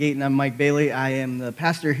Gayton. I'm Mike Bailey. I am the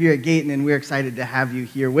pastor here at Gayton, and we're excited to have you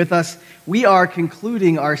here with us. We are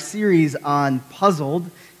concluding our series on puzzled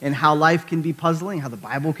and how life can be puzzling, how the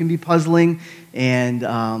Bible can be puzzling,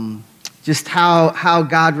 and just how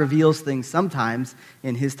God reveals things sometimes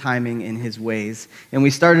in His timing, in His ways. And we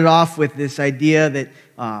started off with this idea that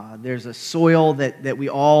there's a soil that we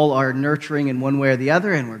all are nurturing in one way or the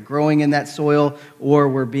other, and we're growing in that soil, or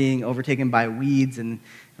we're being overtaken by weeds and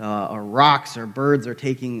or rocks or birds are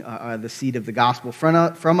taking the seed of the gospel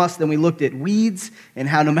from us. Then we looked at weeds and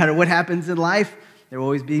how no matter what happens in life, there will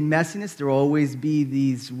always be messiness. There will always be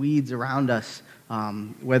these weeds around us,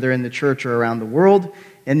 whether in the church or around the world.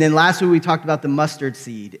 And then last week we talked about the mustard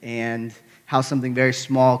seed and how something very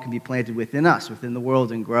small can be planted within us, within the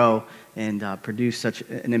world, and grow and produce such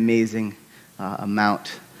an amazing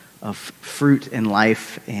amount of fruit and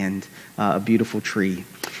life and a beautiful tree.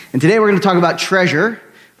 And today we're going to talk about treasure.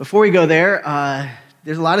 Before we go there,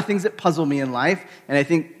 there's a lot of things that puzzle me in life, and I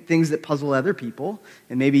think things that puzzle other people,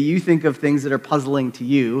 and maybe you think of things that are puzzling to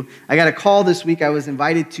you. I got a call this week. I was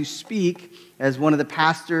invited to speak as one of the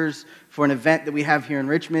pastors for an event that we have here in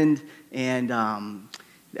Richmond, and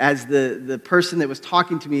as the person that was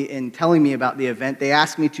talking to me and telling me about the event, they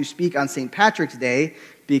asked me to speak on St. Patrick's Day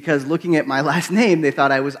because looking at my last name, they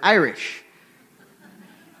thought I was Irish.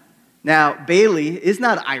 Now, Bailey is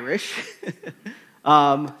not Irish,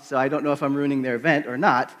 so I don't know if I'm ruining their event or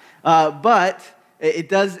not, but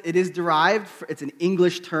it is derived, it's an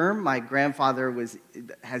English term. My grandfather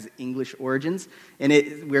has English origins, and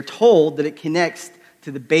we're told that it connects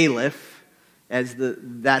to the bailiff,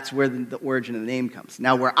 that's where the origin of the name comes.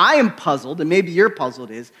 Now, where I am puzzled, and maybe you're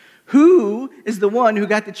puzzled, is who is the one who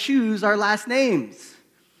got to choose our last names?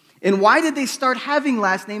 And why did they start having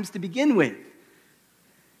last names to begin with?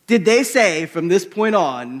 Did they say, from this point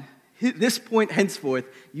henceforth,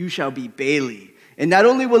 you shall be Bailey? And not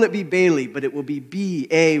only will it be Bailey, but it will be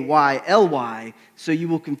B-A-Y-L-Y, so you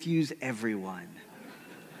will confuse everyone.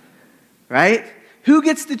 Right? Who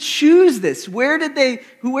gets to choose this? Where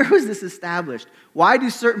was this established? Why do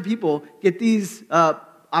certain people get these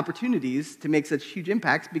opportunities to make such huge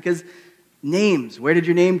impacts? Because names, where did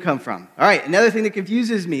your name come from? All right, another thing that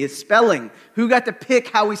confuses me is spelling. Who got to pick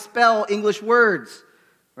how we spell English words?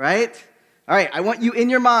 Right? All right, I want you in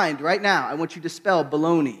your mind right now, I want you to spell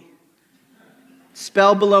baloney.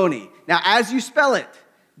 Spell baloney. Now, as you spell it,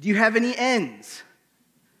 do you have any N's?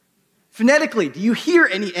 Phonetically, do you hear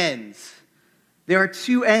any N's? There are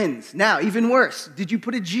two N's. Now, even worse, did you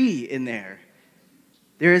put a G in there?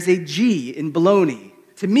 There is a G in baloney.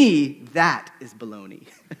 To me, that is baloney.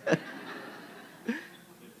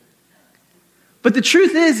 But the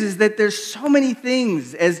truth is that there's so many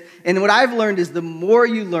things, and what I've learned is the more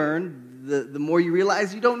you learn, the more you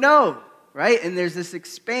realize you don't know, right? And there's this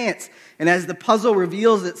expanse. And as the puzzle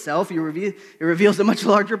reveals itself, it reveals a much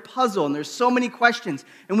larger puzzle. And there's so many questions.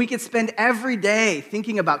 And we could spend every day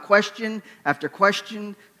thinking about question after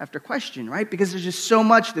question after question, right? Because there's just so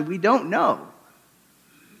much that we don't know.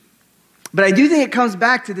 But I do think it comes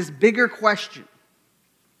back to this bigger question,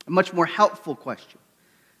 a much more helpful question,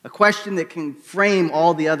 a question that can frame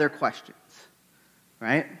all the other questions,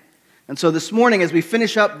 right? And so this morning, as we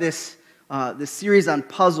finish up this series on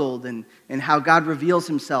puzzled and how God reveals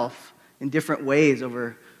Himself in different ways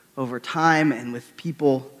over time and with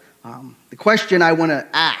people, the question I want to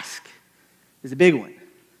ask is a big one.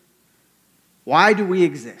 Why do we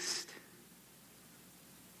exist?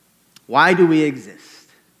 Why do we exist?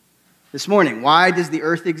 This morning, why does the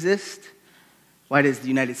earth exist? Why does the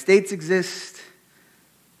United States exist?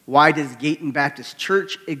 Why does Gayton Baptist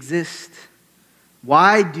Church exist?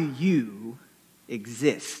 Why do you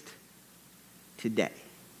exist today?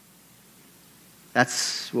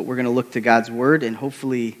 That's what we're going to look to God's Word, and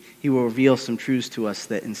hopefully He will reveal some truths to us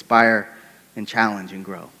that inspire and challenge and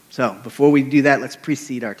grow. So before we do that, let's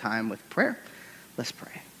precede our time with prayer. Let's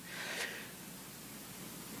pray.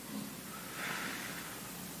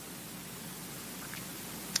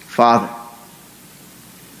 Father,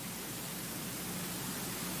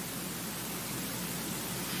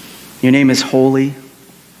 your name is holy.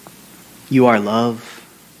 You are love.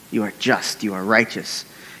 You are just. You are righteous.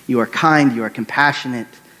 You are kind. You are compassionate.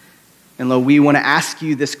 And Lord, we want to ask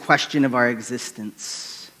you this question of our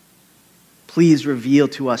existence. Please reveal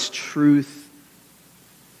to us truth.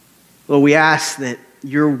 Lord, we ask that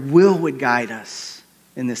your will would guide us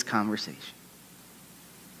in this conversation.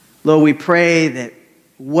 Lord, we pray that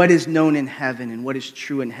what is known in heaven and what is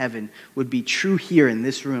true in heaven would be true here in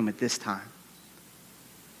this room at this time.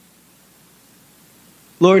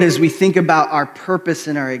 Lord, as we think about our purpose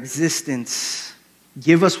and our existence,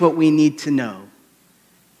 give us what we need to know.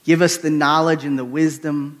 Give us the knowledge and the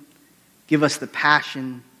wisdom. Give us the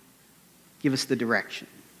passion. Give us the direction.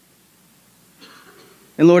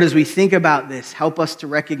 And Lord, as we think about this, help us to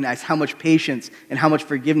recognize how much patience and how much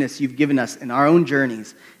forgiveness you've given us in our own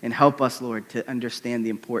journeys, and help us, Lord, to understand the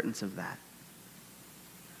importance of that.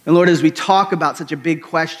 And Lord, as we talk about such a big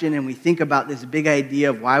question and we think about this big idea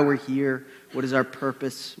of why we're here, what is our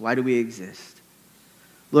purpose, why do we exist?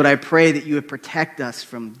 Lord, I pray that you would protect us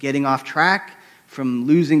from getting off track, from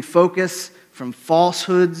losing focus, from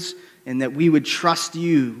falsehoods, and that we would trust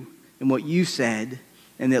you in what you said,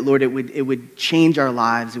 and that, Lord, it would change our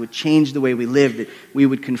lives, it would change the way we live, that we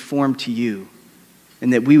would conform to you,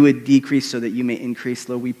 and that we would decrease so that you may increase.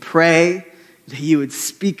 Lord, we pray that you would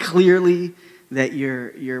speak clearly, that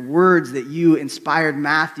your words that you inspired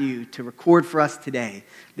Matthew to record for us today,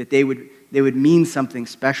 that they would mean something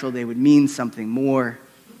special, they would mean something more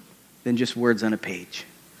than just words on a page.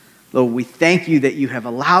 Lord, we thank you that you have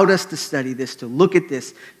allowed us to study this, to look at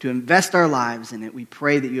this, to invest our lives in it. We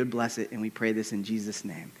pray that you would bless it, and we pray this in Jesus'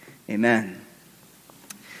 name. Amen.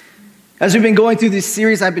 As we've been going through this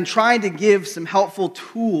series, I've been trying to give some helpful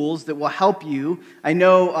tools that will help you. I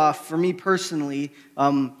know for me personally,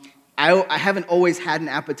 I haven't always had an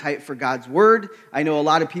appetite for God's word. I know a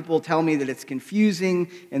lot of people tell me that it's confusing,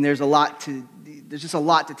 and there's just a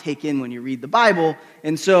lot to take in when you read the Bible.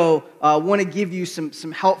 And so I want to give you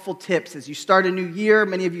some helpful tips as you start a new year.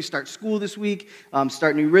 Many of you start school this week,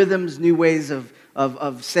 start new rhythms, new ways of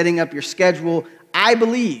setting up your schedule. I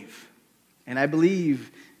believe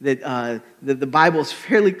that the Bible is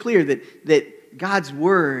fairly clear that God's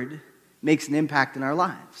word makes an impact in our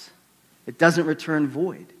lives. It doesn't return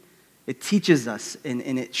void. It teaches us and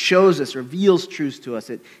it shows us, reveals truths to us.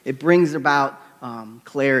 It brings about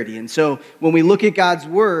clarity. And so when we look at God's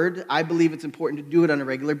word, I believe it's important to do it on a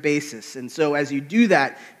regular basis. And so as you do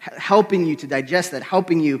that, helping you to digest that,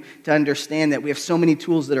 helping you to understand that, we have so many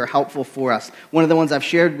tools that are helpful for us. One of the ones I've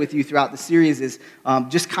shared with you throughout the series is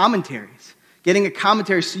just commentaries. Getting a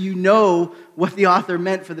commentary so you know what the author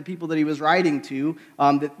meant for the people that he was writing to,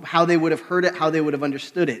 how they would have heard it, how they would have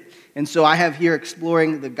understood it. And so I have here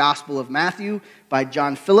Exploring the Gospel of Matthew by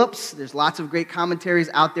John Phillips. There's lots of great commentaries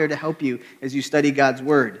out there to help you as you study God's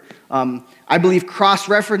word. I believe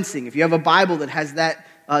cross-referencing. If you have a Bible that has that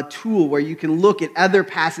tool where you can look at other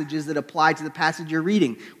passages that apply to the passage you're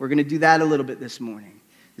reading, we're going to do that a little bit this morning.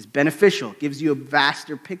 It's beneficial. It gives you a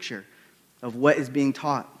vaster picture of what is being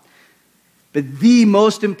taught. But the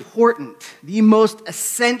most important, the most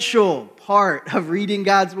essential part of reading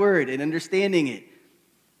God's word and understanding it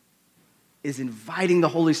is inviting the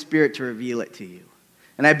Holy Spirit to reveal it to you.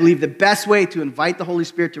 And I believe the best way to invite the Holy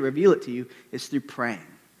Spirit to reveal it to you is through praying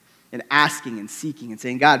and asking and seeking and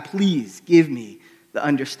saying, God, please give me the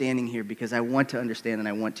understanding here, because I want to understand and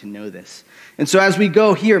I want to know this. And so as we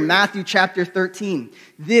go here, Matthew chapter 13,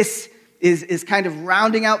 this is kind of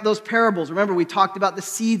rounding out those parables. Remember, we talked about the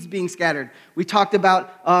seeds being scattered. We talked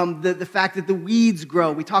about the fact that the weeds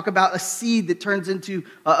grow. We talk about a seed that turns into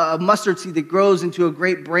a mustard seed that grows into a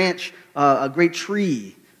great branch, a great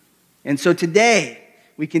tree. And so today,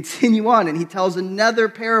 we continue on, and he tells another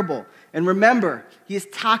parable. And remember, he is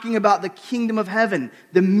talking about the kingdom of heaven,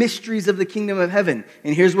 the mysteries of the kingdom of heaven.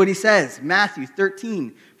 And here's what he says, Matthew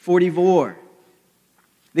 13:44.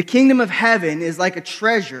 The kingdom of heaven is like a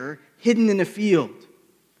treasure hidden in a field.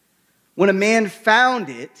 When a man found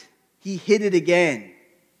it, he hid it again.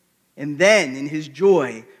 And then, in his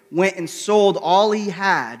joy, went and sold all he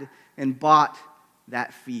had and bought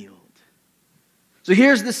that field. So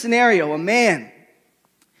here's the scenario. A man,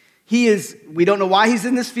 we don't know why he's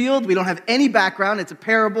in this field. We don't have any background. It's a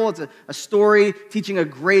parable. It's a story teaching a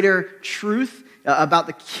greater truth about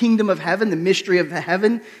the kingdom of heaven, the mystery of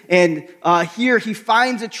heaven. And here he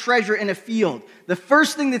finds a treasure in a field. The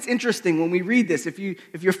first thing that's interesting when we read this, if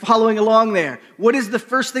you're following along there, what is the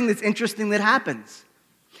first thing that's interesting that happens?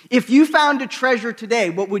 If you found a treasure today,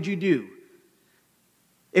 what would you do?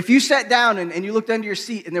 If you sat down and you looked under your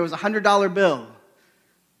seat and there was a $100 bill,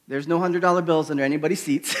 there's no $100 bills under anybody's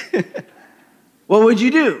seats. What would you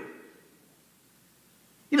do?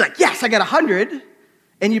 You'd be like, yes, I got 100.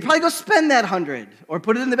 And you'd probably go spend that 100 or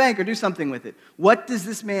put it in the bank or do something with it. What does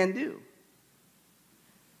this man do?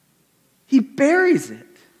 He buries it,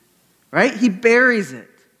 right? He buries it.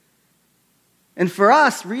 And for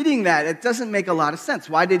us, reading that, it doesn't make a lot of sense.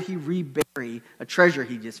 Why did he rebury a treasure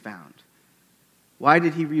he just found? Why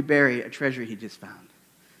did he rebury a treasure he just found?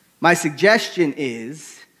 My suggestion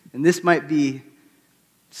is, and this might be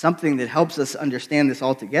something that helps us understand this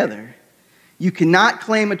all together, you cannot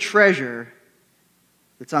claim a treasure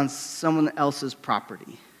that's on someone else's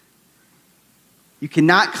property. You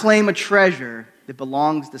cannot claim a treasure that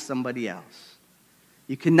belongs to somebody else.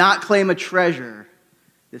 You cannot claim a treasure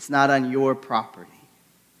that's not on your property.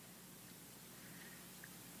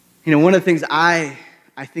 You know, one of the things I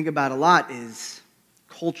think about a lot is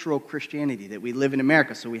cultural Christianity, that we live in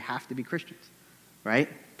America, so we have to be Christians, right?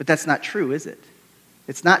 But that's not true, is it?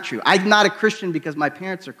 It's not true. I'm not a Christian because my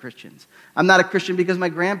parents are Christians. I'm not a Christian because my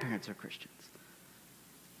grandparents are Christians.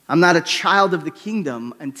 I'm not a child of the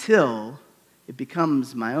kingdom until it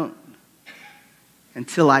becomes my own,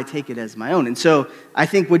 until I take it as my own. And so I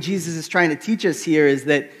think what Jesus is trying to teach us here is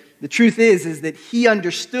that the truth is that he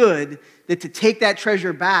understood that to take that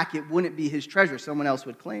treasure back, it wouldn't be his treasure. Someone else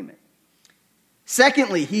would claim it.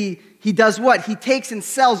 Secondly, he does what? He takes and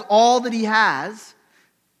sells all that he has.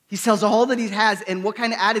 He sells all that he has, and what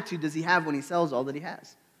kind of attitude does he have when he sells all that he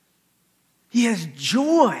has? He has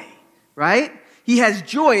joy, right? He has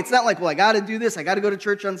joy. It's not like, well, I got to do this. I got to go to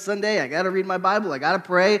church on Sunday. I got to read my Bible. I got to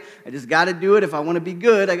pray. I just got to do it. If I want to be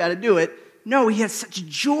good, I got to do it. No, he has such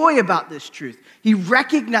joy about this truth. He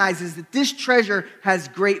recognizes that this treasure has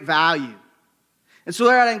great value. And so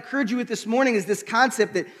what I encourage you with this morning is this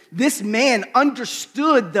concept that this man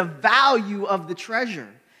understood the value of the treasure.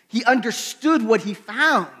 He understood what he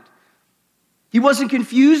found. He wasn't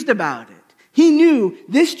confused about it. He knew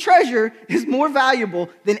this treasure is more valuable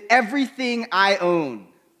than everything I own.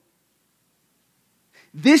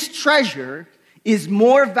 This treasure is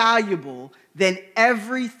more valuable than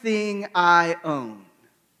everything I own.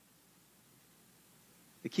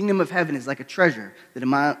 The kingdom of heaven is like a treasure that a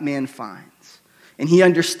man finds. And he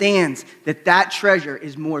understands that that treasure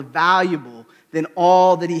is more valuable than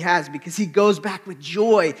all that he has, because he goes back with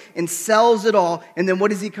joy and sells it all. And then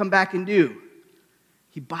what does he come back and do?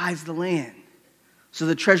 He buys the land so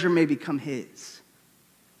the treasure may become his.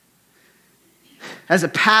 As a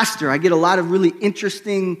pastor, I get a lot of really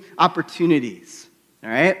interesting opportunities, all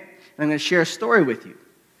right? And I'm going to share a story with you.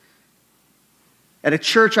 At a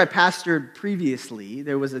church I pastored previously,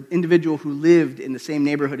 there was an individual who lived in the same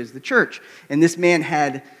neighborhood as the church. And this man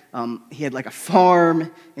had like a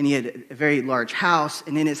farm, and he had a very large house.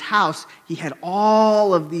 And in his house, he had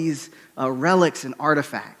all of these relics and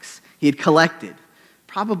artifacts he had collected.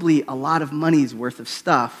 Probably a lot of money's worth of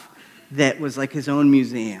stuff that was like his own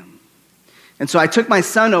museum. And so I took my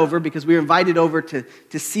son over because we were invited over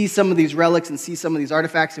to see some of these relics and see some of these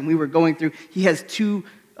artifacts. And we were going through, he has 2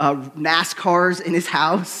 NASCARs in his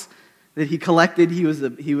house that he collected. He was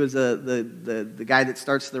the guy that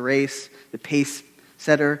starts the race, the pace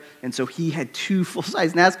setter, and so he had 2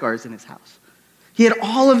 full-size NASCARs in his house. He had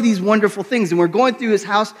all of these wonderful things, and we're going through his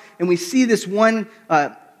house, and we see this one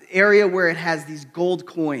area where it has these gold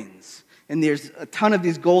coins, and there's a ton of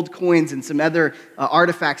these gold coins and some other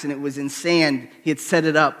artifacts, and it was in sand. He had set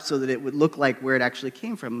it up so that it would look like where it actually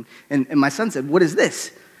came from, and my son said, "What is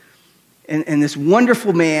this?" And this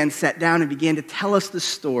wonderful man sat down and began to tell us the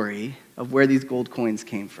story of where these gold coins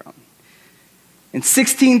came from. In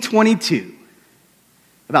 1622,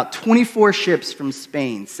 about 24 ships from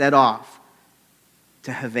Spain set off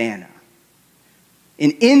to Havana.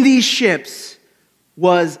 And in these ships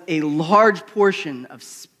was a large portion of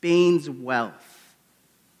Spain's wealth.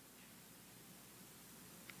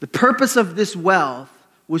 The purpose of this wealth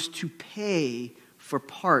was to pay for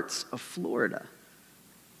parts of Florida,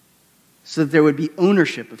 so that there would be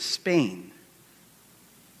ownership of Spain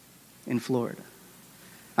in Florida.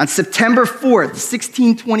 On September 4th,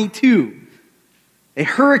 1622, a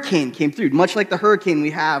hurricane came through, much like the hurricane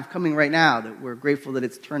we have coming right now, that we're grateful that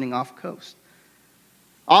it's turning off coast.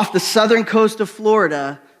 Off the southern coast of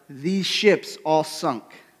Florida, these ships all sunk.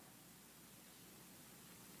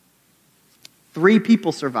 3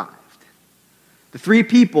 people survived. The 3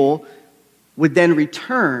 people would then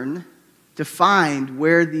return to find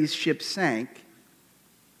where these ships sank.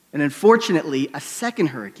 And unfortunately, a second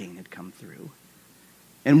hurricane had come through.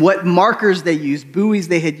 And what markers they used, buoys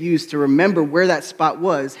they had used to remember where that spot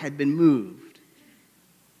was, had been moved.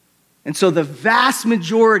 And so the vast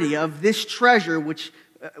majority of this treasure, which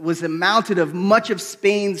was amounted of much of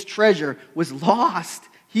Spain's treasure, was lost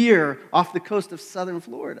here off the coast of southern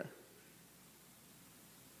Florida.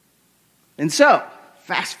 And so,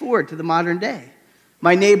 fast forward to the modern day.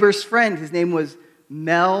 My neighbor's friend, his name was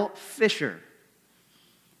Mel Fisher.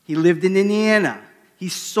 He lived in Indiana. He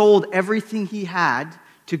sold everything he had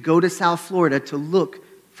to go to South Florida to look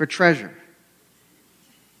for treasure.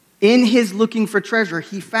 In his looking for treasure,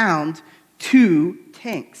 he found 2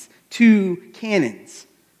 tanks, 2 cannons.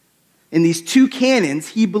 And these 2 cannons,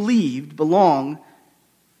 he believed, belonged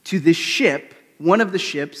to this ship, one of the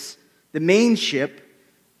ships, the main ship,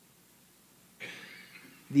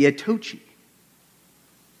 the Atocha.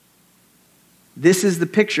 This is the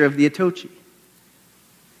picture of the Atocha.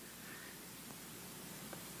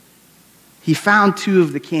 He found 2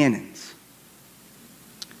 of the cannons.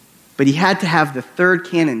 But he had to have the 3rd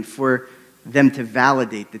cannon for them to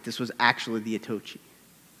validate that this was actually the Itochi.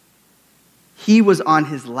 He was on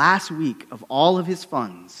his last week of all of his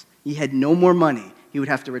funds. He had no more money. He would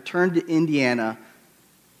have to return to Indiana,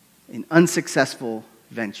 an unsuccessful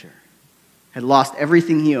venture. Had lost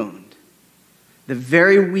everything he owned. The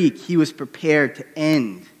very week he was prepared to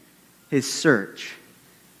end his search,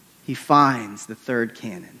 he finds the 3rd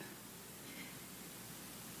cannon.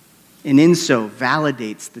 And in so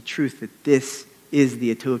validates the truth that this is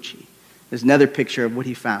the Itochi. There's another picture of what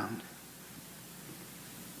he found.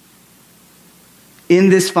 In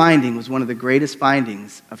this finding was one of the greatest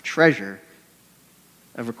findings of treasure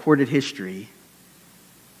of recorded history.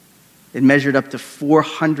 It measured up to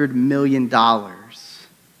 $400 million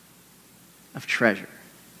of treasure.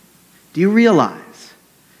 Do you realize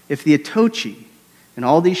if the Itochi and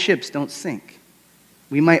all these ships don't sink,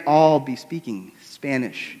 we might all be speaking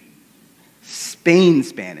Spanish, Spain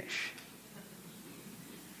Spanish.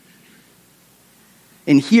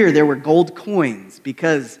 And here there were gold coins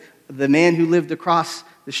because the man who lived across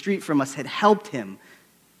the street from us had helped him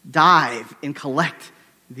dive and collect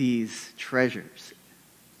these treasures.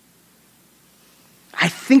 I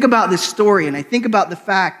think about this story and I think about the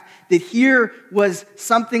fact that here was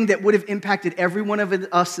something that would have impacted every one of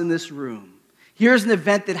us in this room. Here's an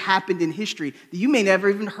event that happened in history that you may never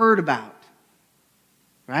even heard about,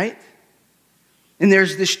 right? And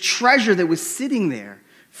there's this treasure that was sitting there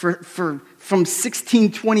from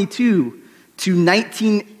 1622 to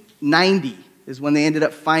 1990 is when they ended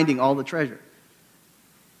up finding all the treasure.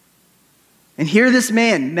 And here this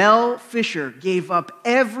man, Mel Fisher, gave up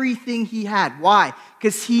everything he had. Why?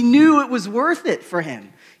 Because he knew it was worth it for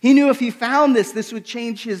him. He knew if he found this would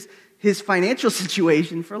change his financial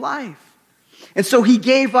situation for life. And so he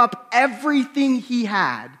gave up everything he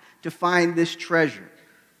had to find this treasure.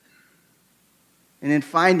 And in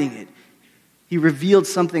finding it, he revealed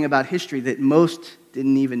something about history that most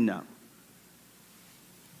didn't even know.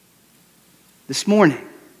 This morning,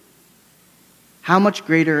 how much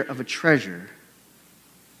greater of a treasure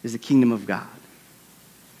is the kingdom of God?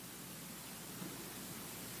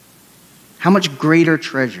 How much greater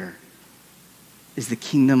treasure is the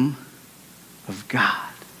kingdom of God?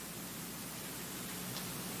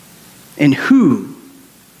 And who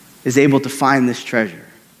is able to find this treasure?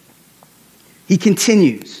 He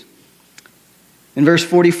continues in verse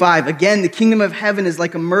 45, again, the kingdom of heaven is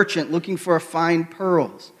like a merchant looking for fine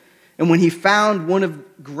pearls. And when he found one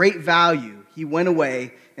of great value, he went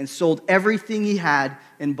away and sold everything he had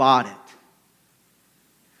and bought it.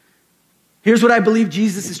 Here's what I believe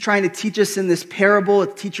Jesus is trying to teach us in this parable,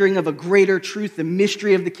 a teaching of a greater truth, the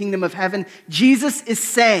mystery of the kingdom of heaven. Jesus is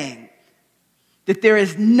saying that there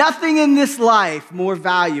is nothing in this life more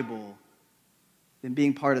valuable than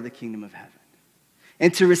being part of the kingdom of heaven.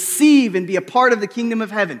 And to receive and be a part of the kingdom of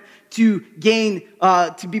heaven, to gain,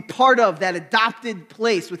 to be part of that adopted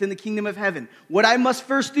place within the kingdom of heaven, what I must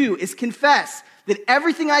first do is confess that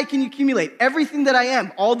everything I can accumulate, everything that I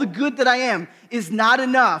am, all the good that I am, is not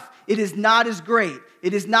enough. It is not as great.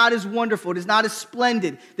 It is not as wonderful. It is not as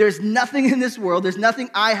splendid. There's nothing in this world, there's nothing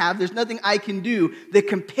I have, there's nothing I can do that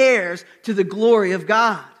compares to the glory of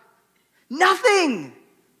God. Nothing.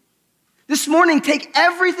 This morning, take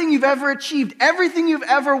everything you've ever achieved, everything you've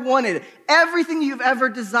ever wanted, everything you've ever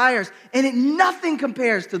desired, and nothing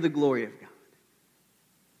compares to the glory of God.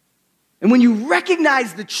 And when you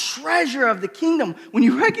recognize the treasure of the kingdom, when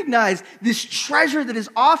you recognize this treasure that is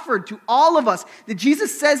offered to all of us, that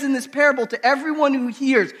Jesus says in this parable to everyone who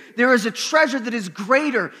hears, there is a treasure that is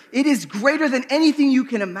greater. It is greater than anything you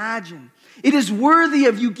can imagine. It is worthy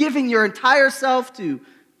of you giving your entire self to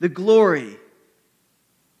the glory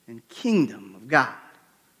and kingdom of God.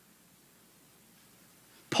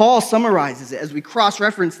 Paul summarizes it as we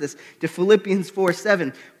cross-reference this to Philippians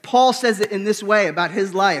 4:7. Paul says it in this way about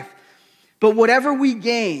his life. But whatever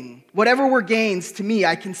we're gains to me,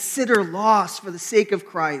 I consider loss for the sake of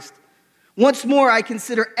Christ. Once more, I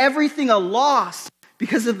consider everything a loss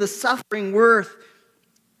because of the surpassing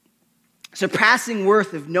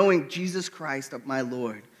worth of knowing Jesus Christ, my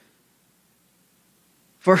Lord.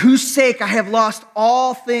 For whose sake I have lost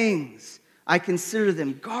all things, I consider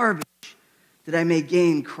them garbage that I may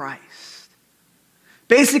gain Christ.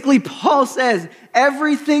 Basically, Paul says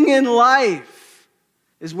everything in life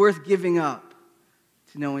is worth giving up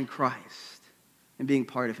to knowing Christ and being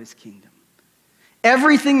part of his kingdom.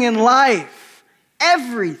 Everything in life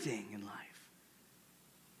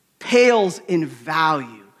pales in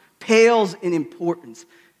value, pales in importance,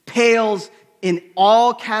 pales in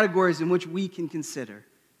all categories in which we can consider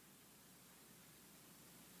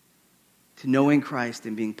to knowing Christ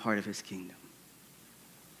and being part of his kingdom.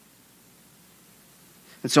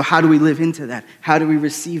 And so how do we live into that? How do we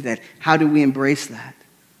receive that? How do we embrace that?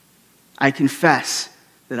 I confess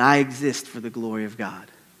that I exist for the glory of God.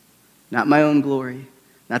 Not my own glory,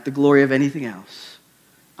 not the glory of anything else.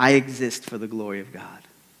 I exist for the glory of God.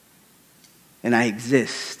 And I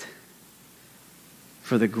exist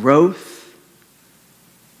for the growth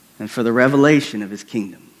and for the revelation of his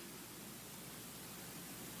kingdom.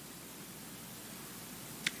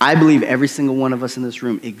 I believe every single one of us in this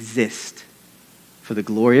room exists for the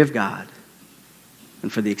glory of God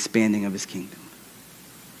and for the expanding of his kingdom.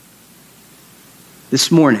 This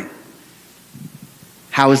morning,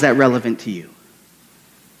 how is that relevant to you?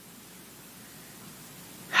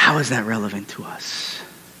 How is that relevant to us?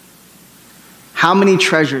 How many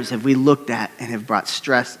treasures have we looked at and have brought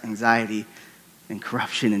stress, anxiety, and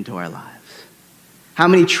corruption into our lives? How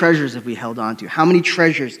many treasures have we held on to? How many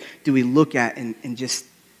treasures do we look at and just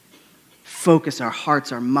focus our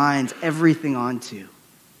hearts, our minds, everything onto?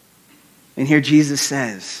 And here Jesus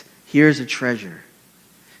says, here's a treasure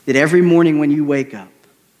that every morning when you wake up,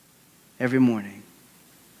 every morning,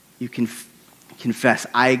 you can confess,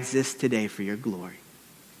 I exist today for your glory.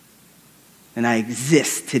 And I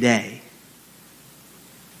exist today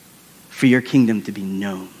for your kingdom to be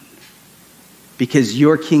known. Because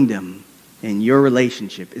your kingdom and your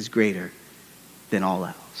relationship is greater than all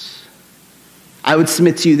else. I would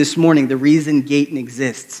submit to you this morning, the reason Gayton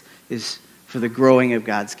exists is for the growing of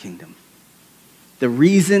God's kingdom. The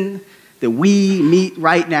reason that we meet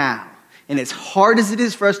right now, and as hard as it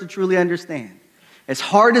is for us to truly understand, as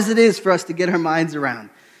hard as it is for us to get our minds around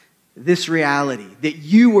this reality, that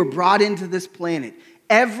you were brought into this planet,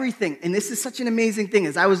 everything, and this is such an amazing thing,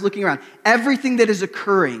 as I was looking around, everything that is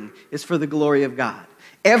occurring is for the glory of God.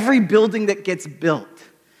 Every building that gets built,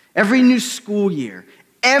 every new school year,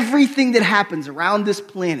 everything that happens around this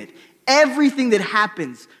planet, everything that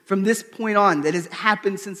happens from this point on that has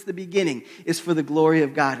happened since the beginning is for the glory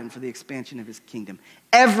of God and for the expansion of his kingdom.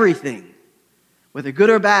 Everything, whether good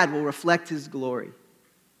or bad, will reflect his glory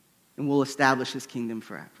and will establish his kingdom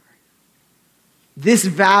forever. This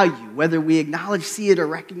value, whether we acknowledge, see it, or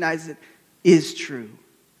recognize it, is true.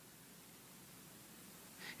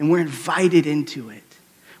 And we're invited into it.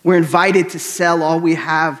 We're invited to sell all we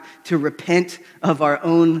have, to repent of our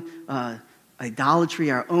own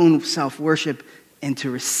idolatry, our own self-worship, and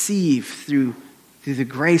to receive through the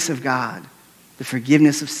grace of God the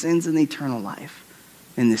forgiveness of sins and the eternal life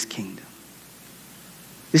in this kingdom.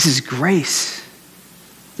 This is grace.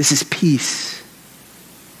 This is peace.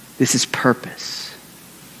 This is purpose.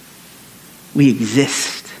 We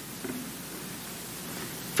exist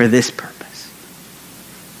for this purpose.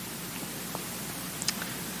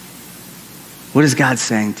 What is God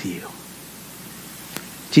saying to you?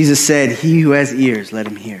 Jesus said, he who has ears, let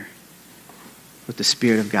him hear what the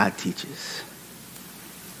Spirit of God teaches.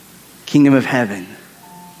 Kingdom of heaven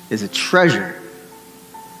is a treasure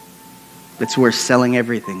that's worth selling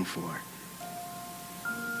everything for.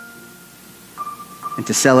 And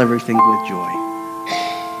to sell everything with joy.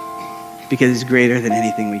 Because it's greater than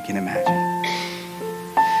anything we can imagine.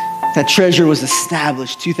 That treasure was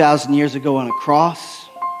established 2,000 years ago on a cross.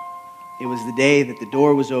 It was the day that the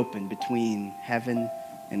door was opened between heaven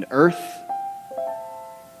and earth,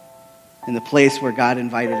 in the place where God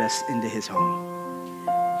invited us into his home,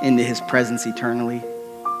 into his presence eternally.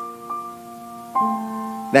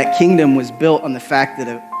 That kingdom was built on the fact that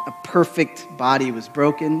a perfect body was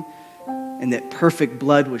broken and that perfect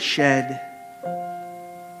blood was shed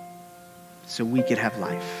so we could have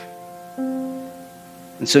life.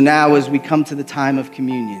 And so now as we come to the time of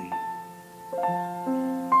communion,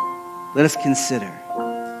 let us consider,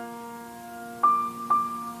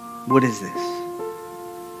 what is this?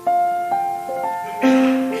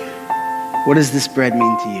 What does this bread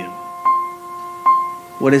mean to you?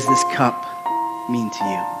 What does this cup mean to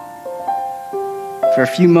you? For a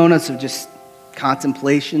few moments of just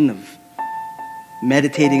contemplation, of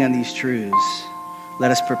meditating on these truths,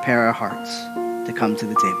 let us prepare our hearts to come to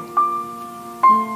the table.